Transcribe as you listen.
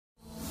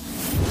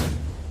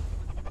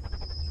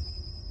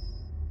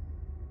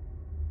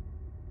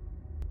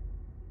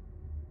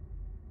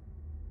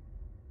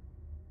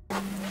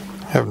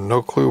have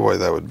no clue why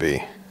that would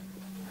be.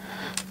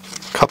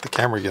 Caught the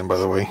camera again, by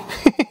the way.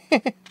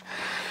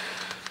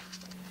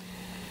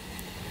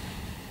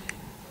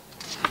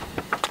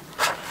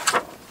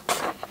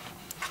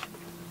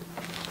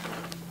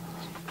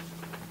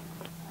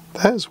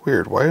 That is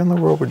weird. Why in the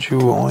world would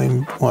you only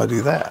want to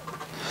do that?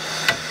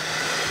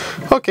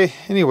 Okay,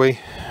 anyway,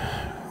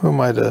 who am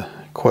I to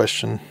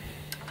question?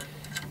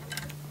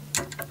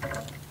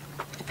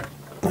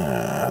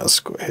 Let's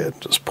go ahead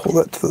and just pull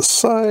that to the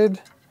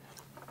side.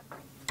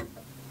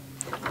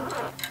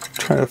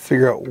 Trying to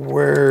figure out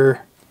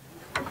where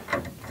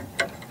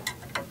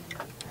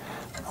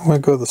I'm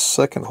going to go to the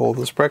second hole.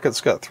 This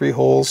bracket's got 3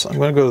 holes. I'm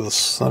going to go to the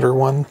center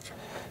one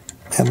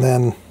and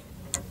then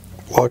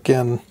lock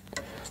in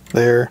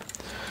there.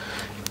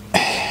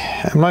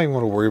 I'm not even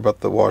going to worry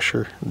about the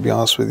washer, to be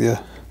honest with you.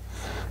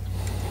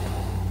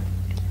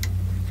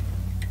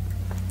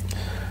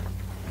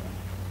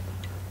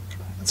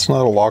 It's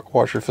not a lock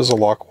washer. If it's a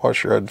lock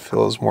washer, I'd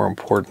feel is more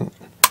important.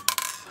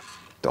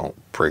 Don't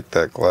break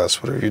that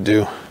glass, whatever you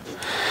do.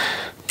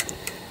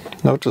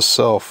 Note to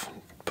self,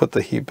 put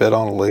the heat bed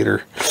on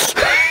later.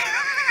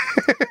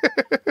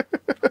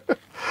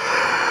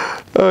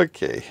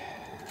 Okay.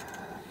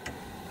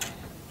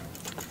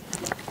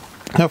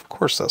 Now, of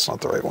course, that's not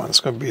the right one. It's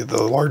going to be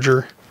the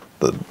larger,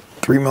 the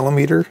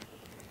 3mm.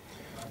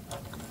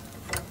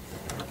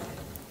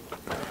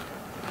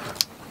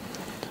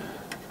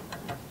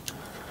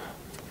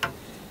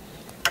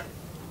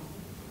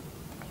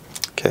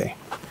 Okay,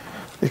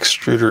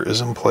 extruder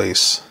is in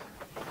place.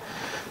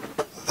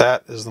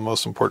 That is the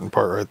most important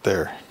part right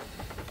there.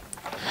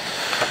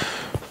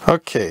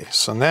 Okay,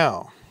 so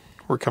now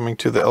we're coming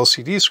to the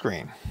LCD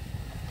screen.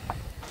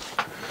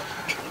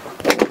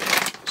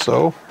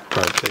 So I'm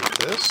going to take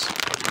this.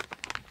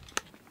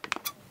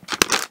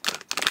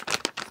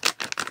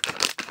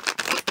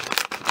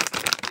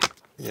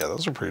 Yeah,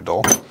 those are pretty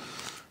dull.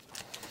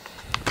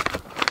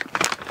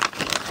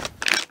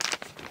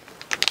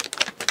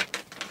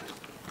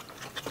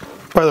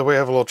 By the way, I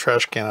have a little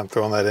trash can I'm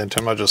throwing that into.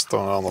 I'm not just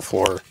throwing it on the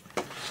floor.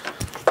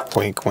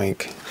 Wink,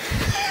 wink.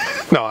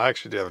 No, I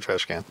actually do have a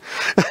trash can.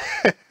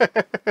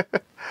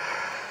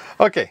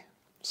 Okay,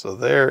 so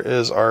there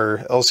is our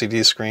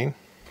LCD screen.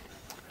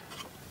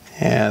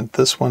 And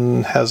this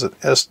one has an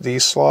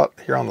SD slot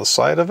here on the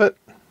side of it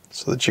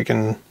so that you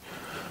can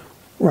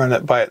run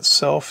it by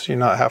itself. So you're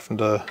not having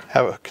to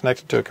have it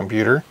connected to a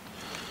computer.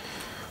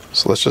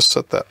 So let's just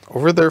set that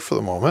over there for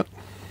the moment.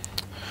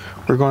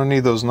 We're going to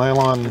need those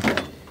nylon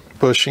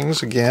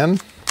bushings again.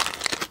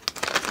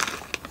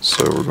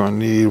 So we're going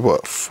to need,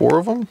 what, 4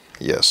 of them?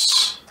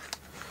 Yes.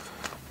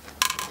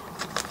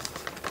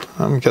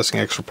 I'm guessing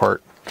extra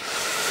part.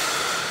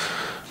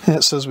 And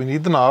it says we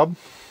need the knob.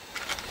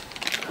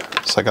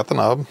 So I got the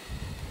knob.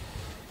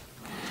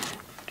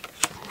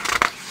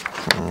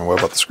 And what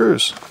about the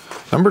screws?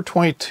 Number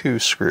 22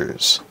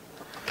 screws.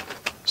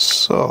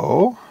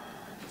 So,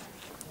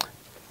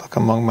 look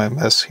among my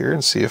mess here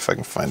and see if I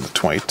can find the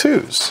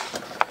 22s.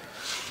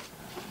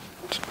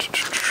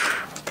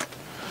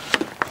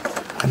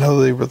 I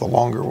know they were the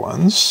longer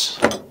ones.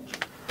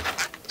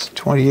 It's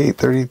 28,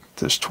 30,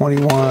 there's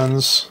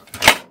 21s,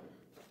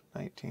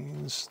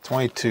 19s,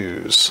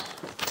 22s.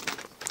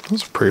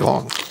 Those are pretty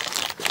long.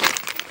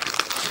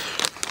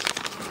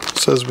 It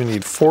says we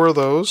need 4 of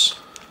those.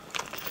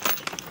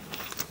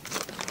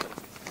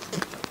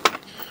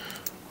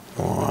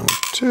 1,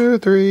 2,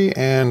 3,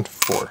 and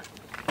 4.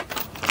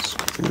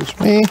 Excuse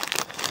me.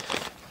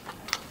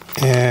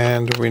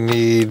 And we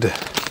need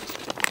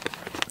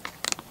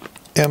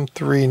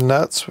M3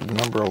 nuts with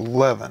number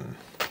 11.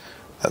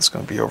 That's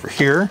going to be over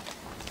here.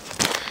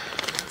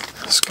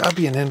 There's got to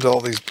be an end to all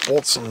these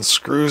bolts and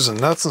screws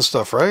and nuts and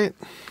stuff, right?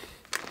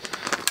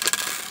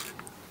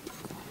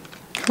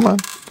 Come on.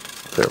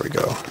 There we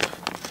go.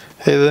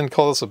 Hey, they didn't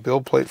call this a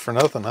build plate for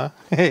nothing, huh?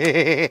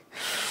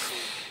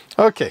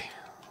 Okay.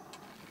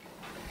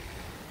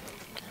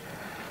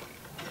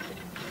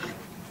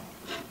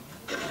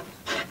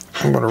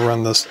 I'm going to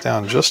run this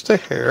down just a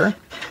hair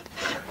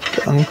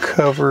to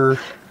uncover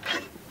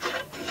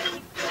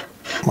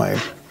my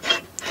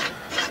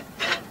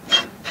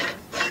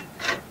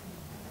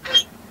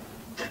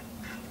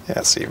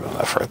it's even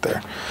enough right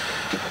there.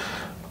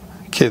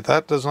 Okay,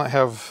 that does not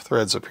have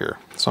threads up here,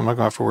 so I'm not going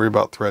to have to worry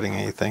about threading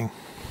anything.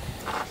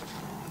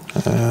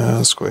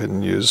 Let's go ahead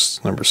and use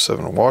number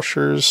 7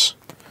 washers.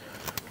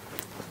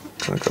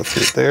 I'm going to go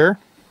through there.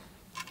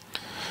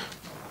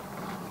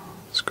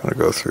 It's going to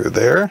go through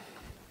there.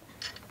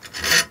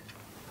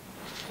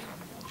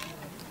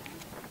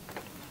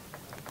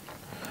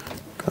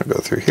 Going to go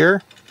through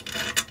here.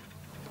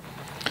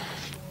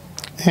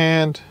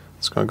 And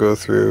it's going to go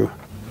through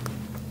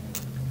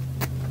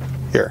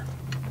here.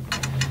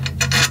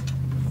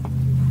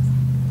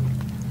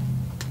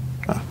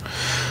 Oh,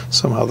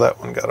 somehow that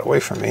one got away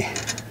from me.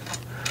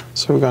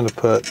 So we're going to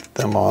put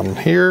them on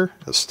here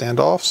as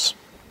standoffs.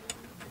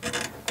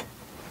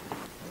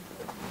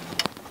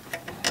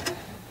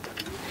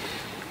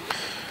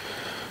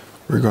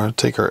 We're going to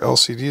take our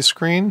LCD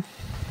screen.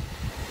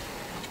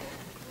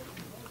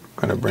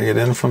 We're going to bring it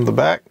in from the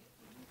back.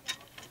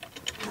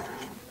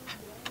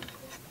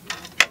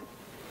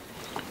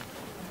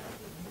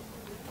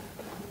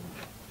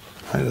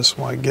 I just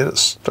want to get it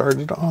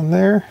started on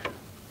there.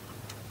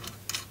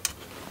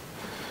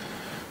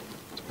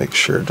 Make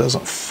sure it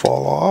doesn't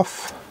fall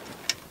off.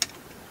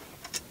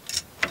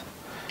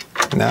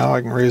 Now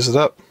I can raise it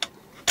up,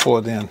 pull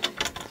it in.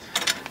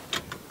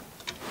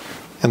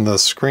 And the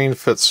screen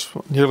fits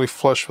nearly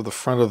flush with the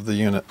front of the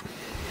unit.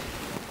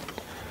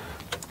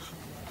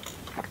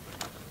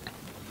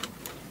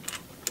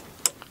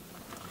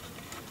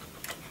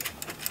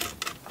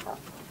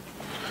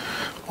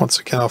 Once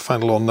again, I'll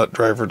find a little nut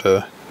driver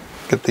to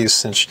get these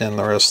cinched in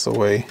the rest of the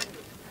way.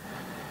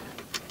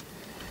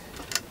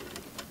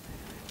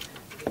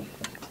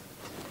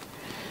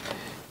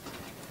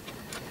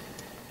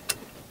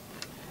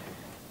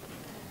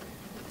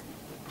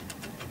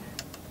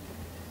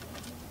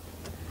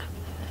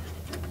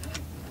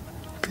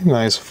 Be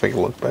nice if I could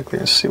look back there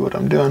and see what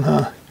I'm doing,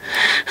 huh?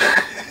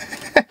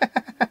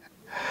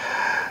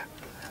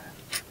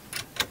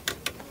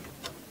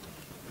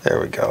 There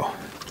we go.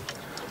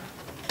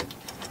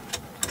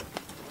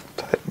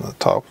 Tighten the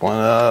top one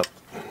up.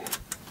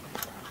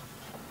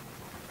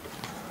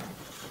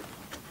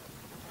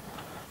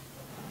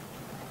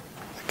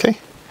 Okay.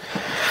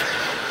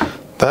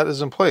 That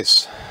is in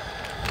place.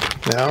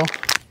 Now,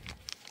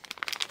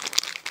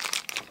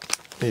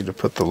 need to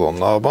put the little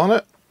knob on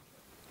it.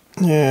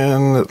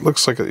 And it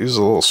looks like it uses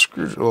a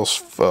little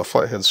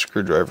flathead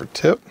screwdriver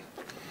tip.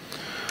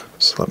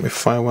 So let me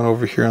find one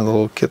over here on the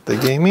little kit they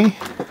gave me.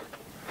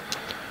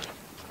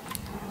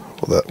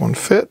 Will that one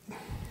fit?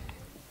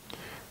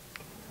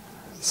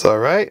 It's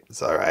alright,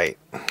 it's alright.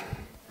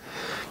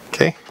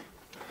 Okay.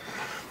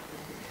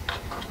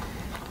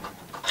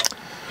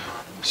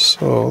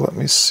 So let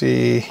me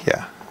see,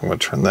 yeah, I'm going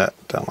to turn that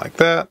down like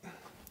that.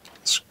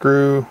 The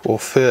screw will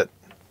fit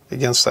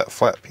against that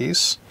flat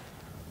piece.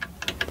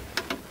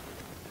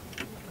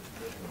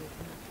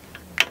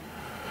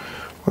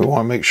 We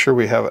want to make sure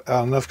we have it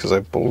out enough because I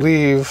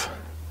believe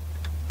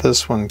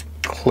this one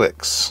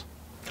clicks.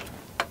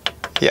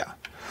 Yeah,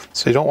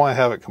 so you don't want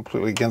to have it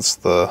completely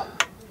against the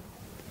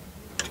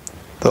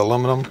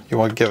aluminum. You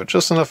want to give it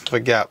just enough of a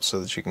gap so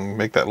that you can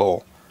make that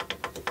little,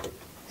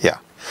 yeah,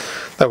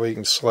 that way you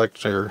can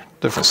select your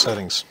different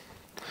settings.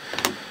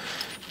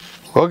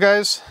 Well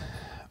guys,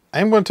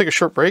 I'm going to take a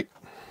short break.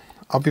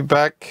 I'll be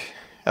back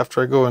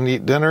after I go and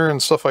eat dinner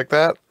and stuff like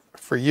that.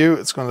 For you,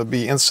 it's going to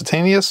be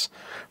instantaneous.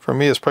 For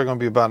me, it's probably going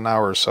to be about an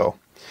hour or so.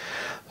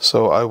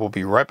 So I will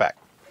be right back.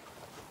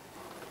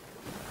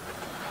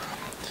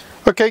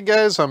 Okay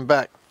guys, I'm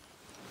back.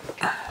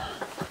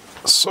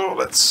 So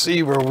let's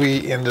see where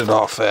we ended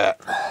off at.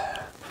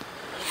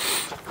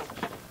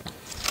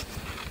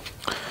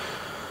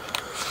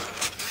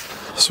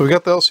 So we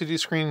got the LCD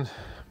screen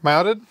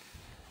mounted.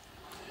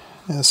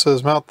 And it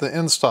says mount the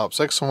end stops,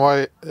 X and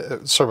Y,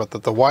 sorry about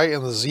that, the Y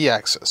and the Z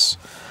axis.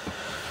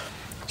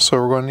 So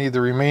we're going to need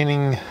the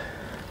remaining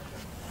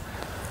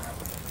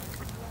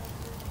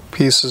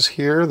pieces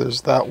here.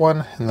 There's that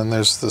one, and then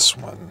there's this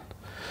one.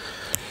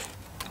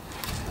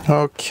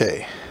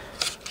 Okay.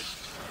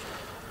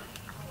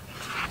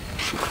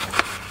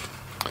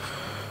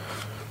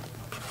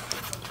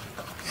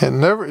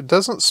 It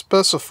doesn't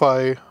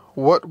specify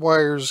what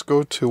wires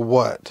go to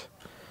what.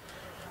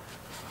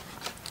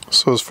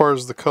 So as far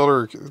as the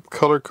color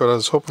code, I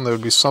was hoping there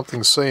would be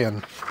something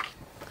saying.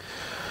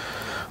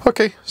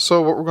 Okay,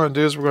 so what we're going to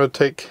do is we're going to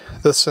take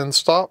this end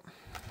stop,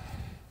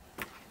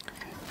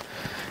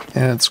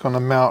 and it's going to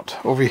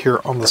mount over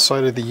here on the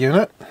side of the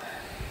unit.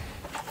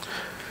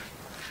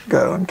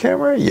 Got it on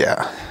camera?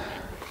 Yeah.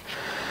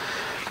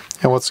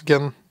 And once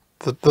again,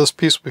 this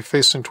piece will be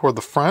facing toward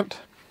the front.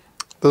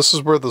 This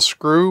is where the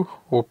screw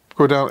will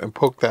go down and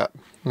poke that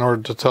in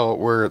order to tell it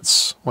where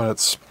it's, when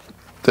it's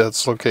at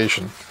its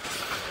location.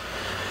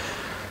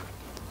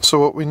 So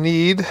what we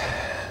need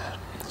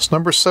is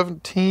number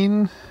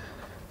 17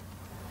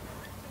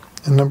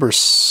 and number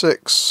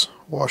 6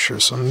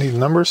 washers. So I need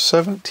number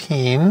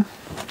 17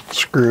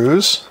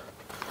 screws.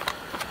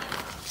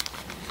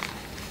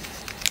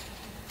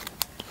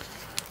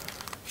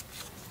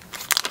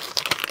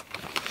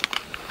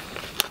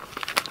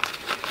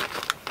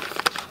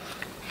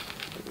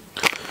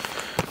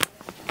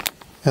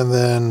 And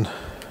then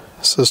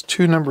it says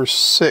 2 number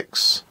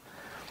 6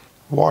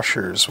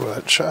 washers,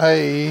 which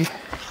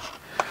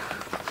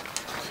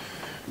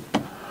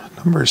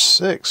number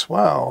 6,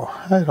 wow,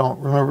 I don't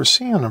remember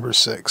seeing number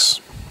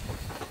 6.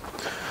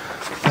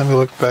 Let me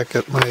look back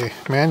at my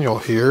manual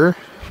here.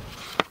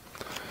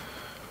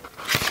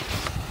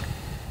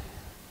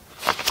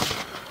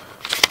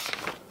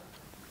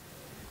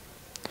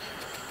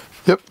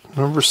 Yep,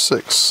 number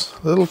 6,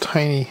 little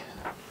tiny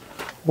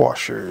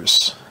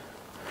washers.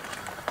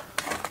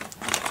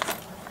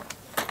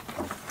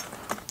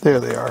 There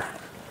they are.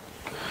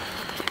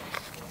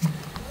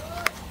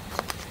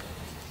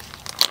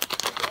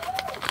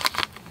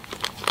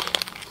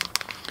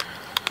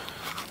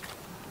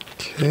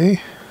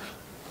 Okay.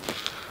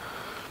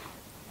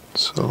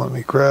 So let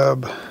me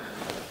grab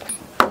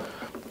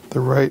the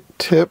right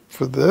tip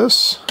for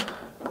this.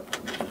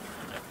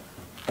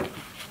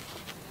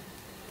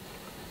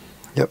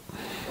 Yep.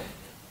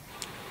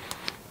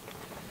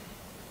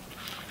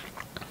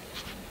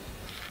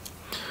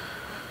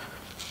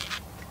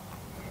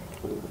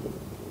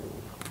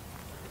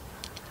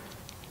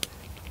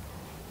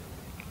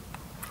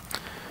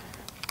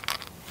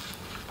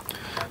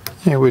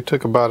 Yeah, we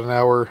took about an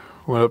hour,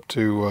 went up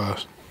to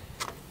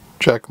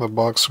Jack in the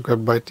Box and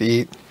grabbed a bite to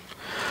eat.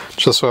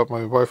 Just so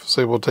my wife was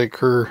able to take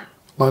her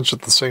lunch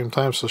at the same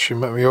time, so she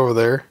met me over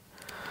there.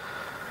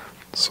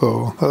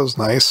 So that was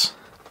nice.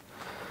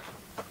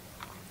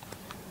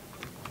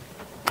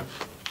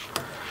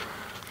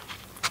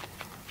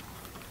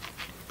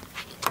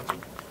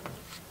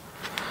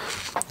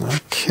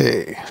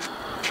 Okay,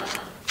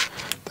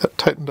 that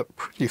tightened up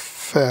pretty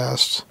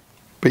fast,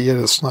 but yet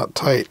it's not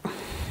tight.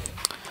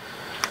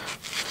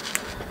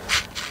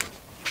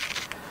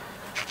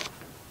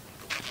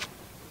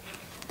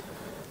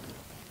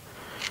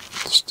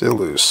 Still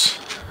loose.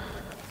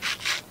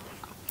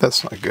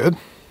 That's not good.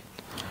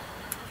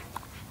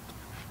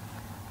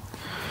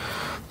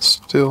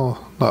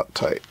 Still not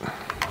tight.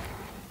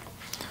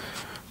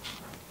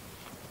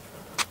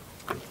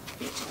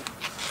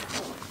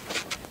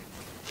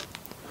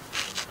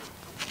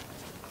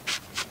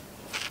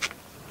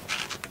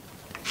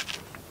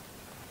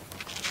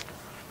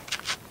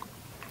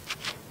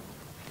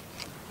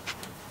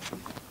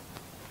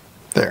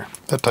 There,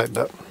 that tightened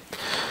up.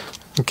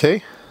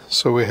 Okay.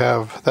 So we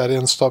have that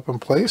end stop in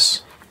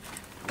place.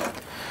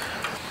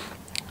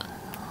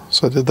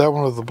 So I did that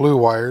one with the blue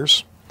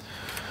wires.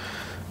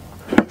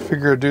 I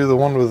figure I'd do the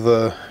one with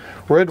the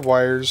red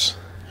wires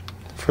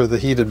for the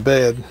heated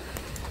bed.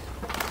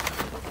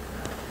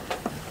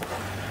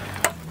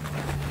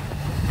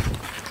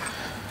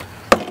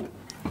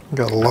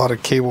 Got a lot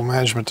of cable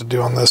management to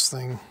do on this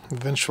thing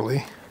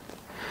eventually.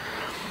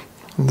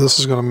 And this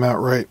is going to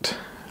mount right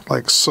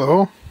like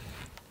so.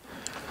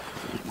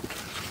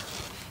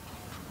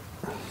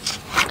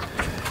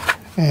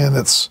 And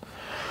it's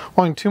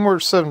wanting 2 more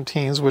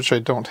 17s, which I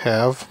don't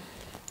have.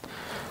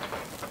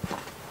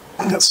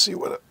 Let's see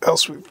what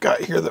else we've got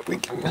here that we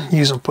can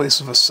use in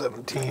place of a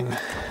 17.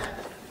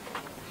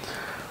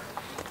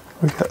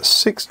 We've got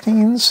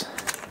 16s.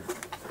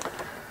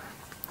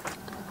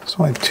 There's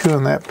only 2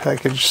 in that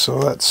package, so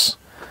that's...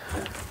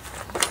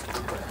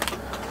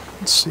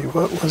 Let's see,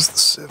 what was the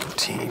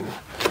 17?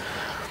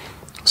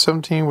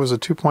 17 was a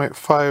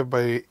 2.5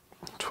 by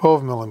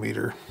 12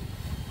 millimeter.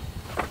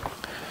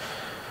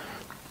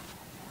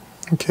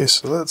 Okay,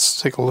 so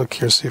let's take a look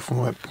here, see if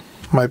it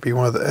might be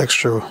one of the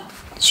extra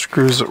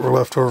screws that were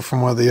left over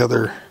from one of the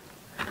other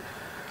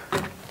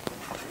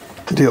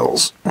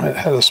deals. It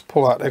had us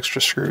pull out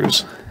extra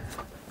screws.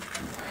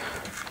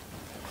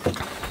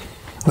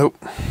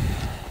 Nope.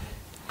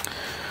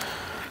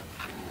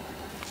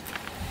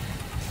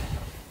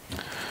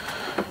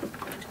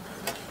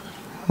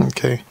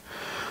 Okay,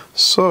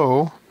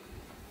 so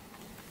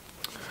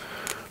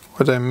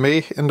what I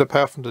may end up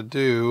having to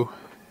do,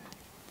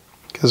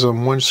 because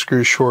I'm 1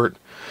 screw short,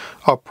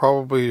 I'll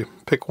probably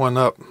pick one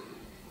up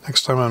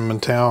next time I'm in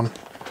town.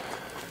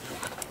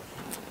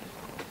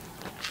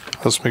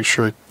 Let's make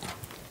sure I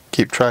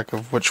keep track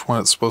of which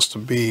one it's supposed to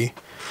be.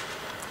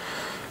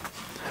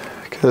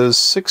 Because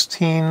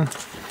 16,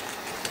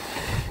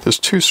 there's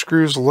 2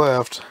 screws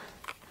left.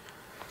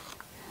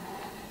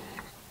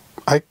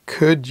 I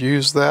could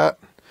use that,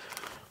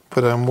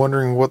 but I'm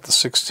wondering what the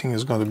 16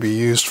 is going to be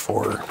used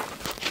for.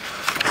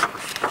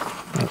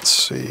 Let's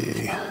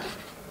see.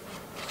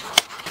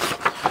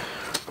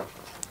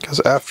 Because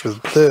after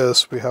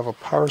this, we have a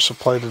power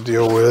supply to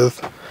deal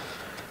with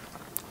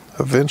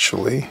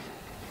eventually.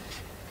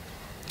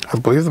 I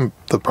believe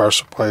the power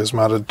supply is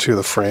mounted to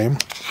the frame.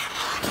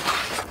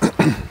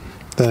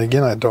 Then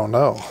again, I don't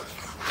know.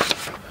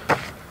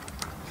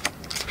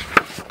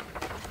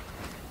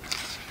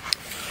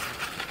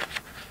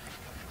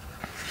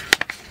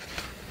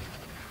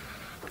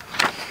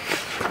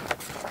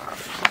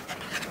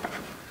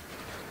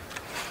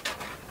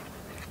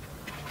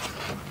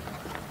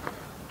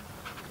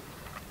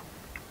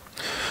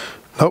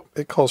 Nope,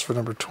 it calls for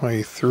number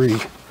 23.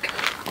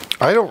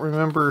 I don't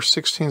remember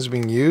 16s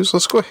being used.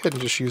 Let's go ahead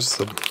and just use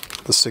the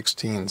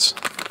 16s.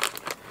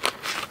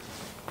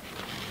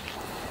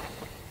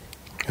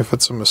 If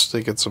it's a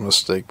mistake, it's a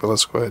mistake, but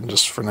let's go ahead and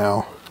just for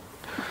now.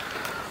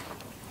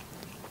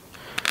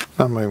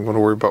 I'm not even going to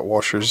worry about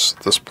washers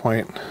at this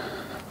point.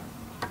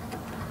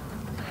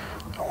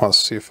 I want to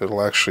see if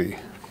it'll actually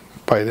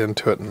bite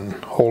into it and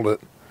hold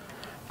it.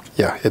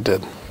 Yeah, it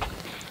did.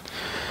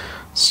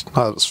 It's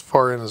not as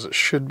far in as it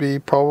should be,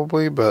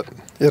 probably, but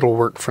it'll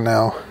work for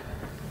now.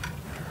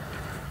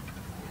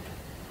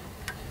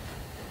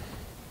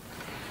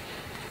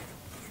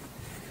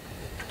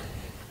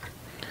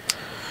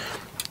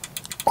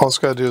 All it's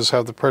got to do is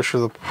have the pressure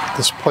of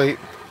this plate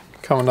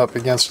coming up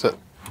against it.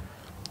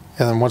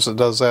 And then once it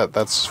does that,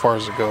 that's as far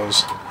as it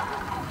goes.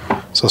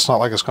 So it's not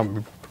like it's going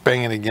to be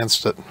banging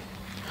against it.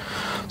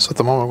 So at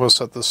the moment, I'm going to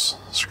set this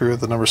screw,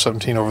 the number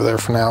 17, over there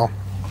for now.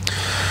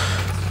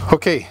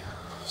 Okay,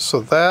 so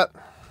that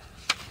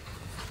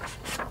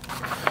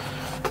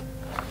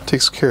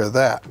takes care of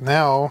that.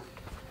 Now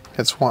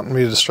it's wanting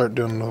me to start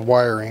doing the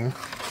wiring.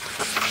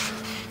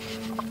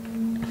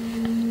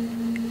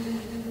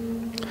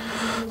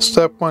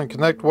 Step 1,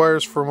 connect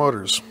wires for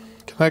motors.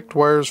 Connect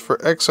wires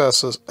for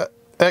X-axis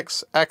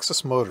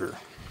motor.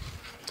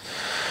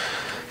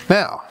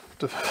 Now,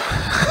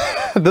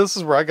 this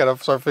is where I gotta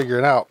start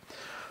figuring out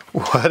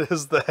what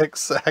is the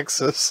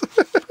X-axis.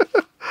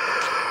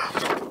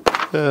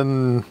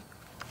 And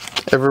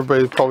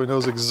everybody probably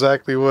knows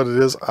exactly what it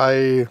is.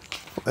 I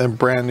am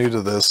brand new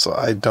to this, so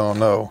I don't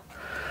know.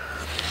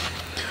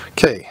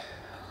 Okay,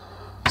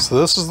 so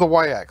this is the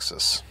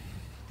Y-axis.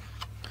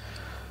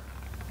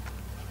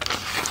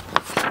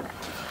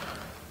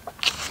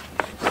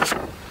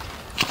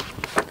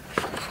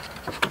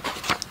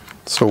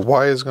 So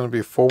Y is going to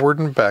be forward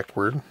and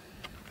backward.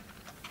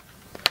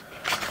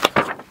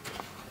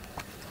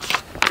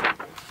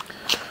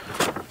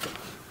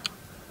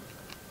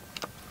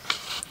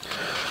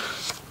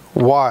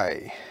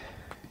 Y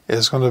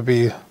is going to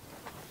be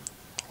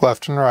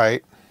left and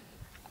right.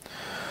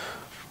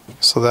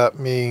 So that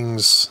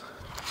means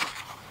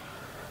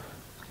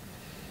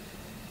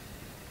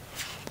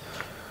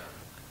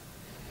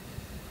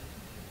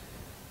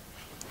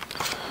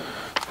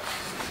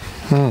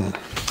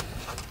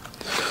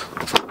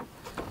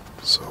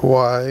so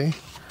Y,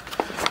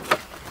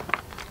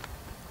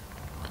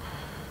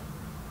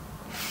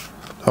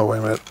 oh wait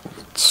a minute,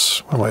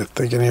 what am I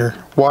thinking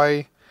here?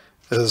 Y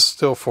is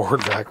still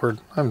forward backward.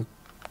 I'm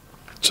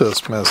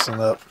just messing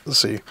up. Let's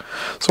see.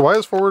 So Y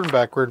is forward and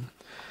backward.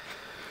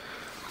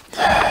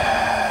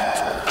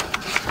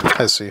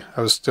 I see.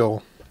 I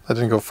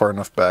didn't go far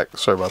enough back.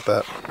 Sorry about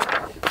that.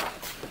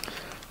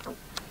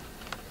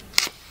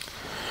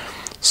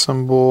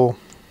 Symbol,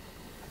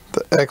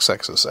 the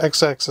X-axis.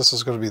 X-axis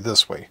is going to be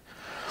this way.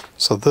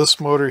 So this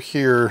motor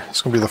here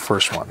is going to be the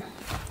first one.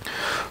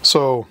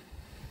 So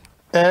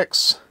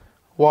X,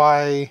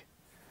 Y,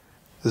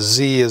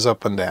 Z is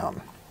up and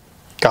down.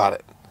 Got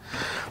it.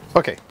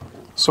 Okay,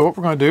 so what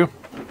we're going to do,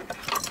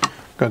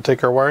 we're going to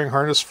take our wiring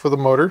harness for the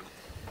motor.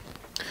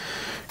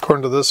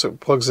 According to this, it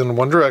plugs in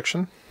one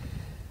direction,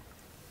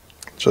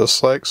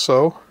 just like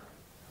so.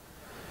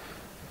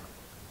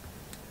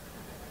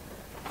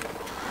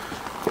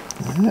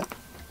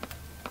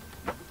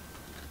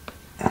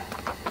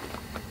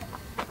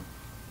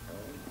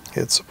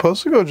 It's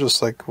supposed to go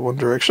just like one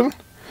direction.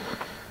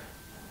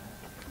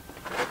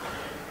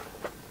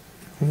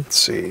 Let's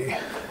see.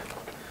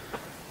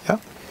 Yeah,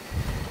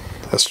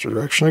 that's the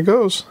direction it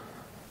goes.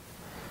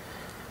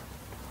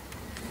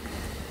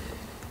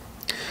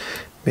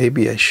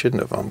 Maybe I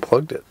shouldn't have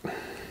unplugged it.